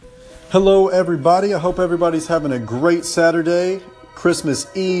Hello everybody, I hope everybody's having a great Saturday, Christmas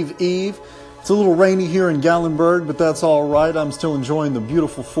Eve. It's a little rainy here in Gallenberg, but that's alright. I'm still enjoying the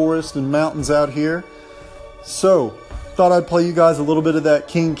beautiful forest and mountains out here. So, thought I'd play you guys a little bit of that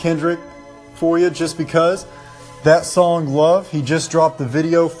King Kendrick for you, just because. That song, Love, he just dropped the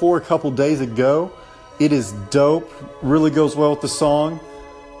video for a couple days ago. It is dope, really goes well with the song.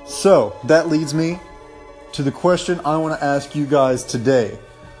 So, that leads me to the question I want to ask you guys today.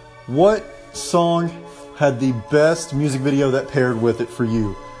 What song had the best music video that paired with it for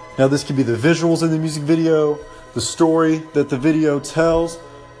you? Now this could be the visuals in the music video, the story that the video tells,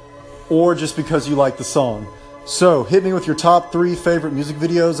 or just because you like the song. So hit me with your top 3 favorite music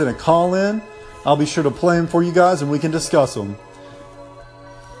videos in a call-in. I'll be sure to play them for you guys and we can discuss them.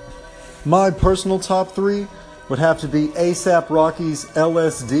 My personal top 3 would have to be A$AP Rocky's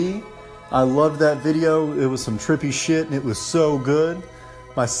LSD. I loved that video. It was some trippy shit and it was so good.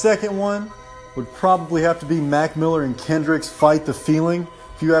 My second one would probably have to be Mac Miller and Kendrick's Fight the Feeling.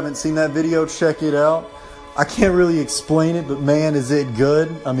 If you haven't seen that video, check it out. I can't really explain it, but man, is it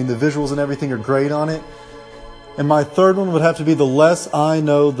good. I mean, the visuals and everything are great on it. And my third one would have to be The Less I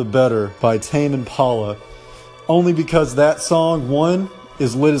Know, The Better by Tame Impala. Only because that song, 1,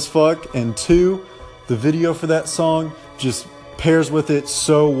 is lit as fuck, and 2, the video for that song just pairs with it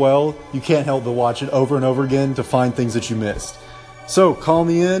so well, you can't help but watch it over and over again to find things that you missed. So call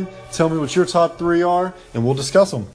me in, tell me what your top 3 are, and we'll discuss them.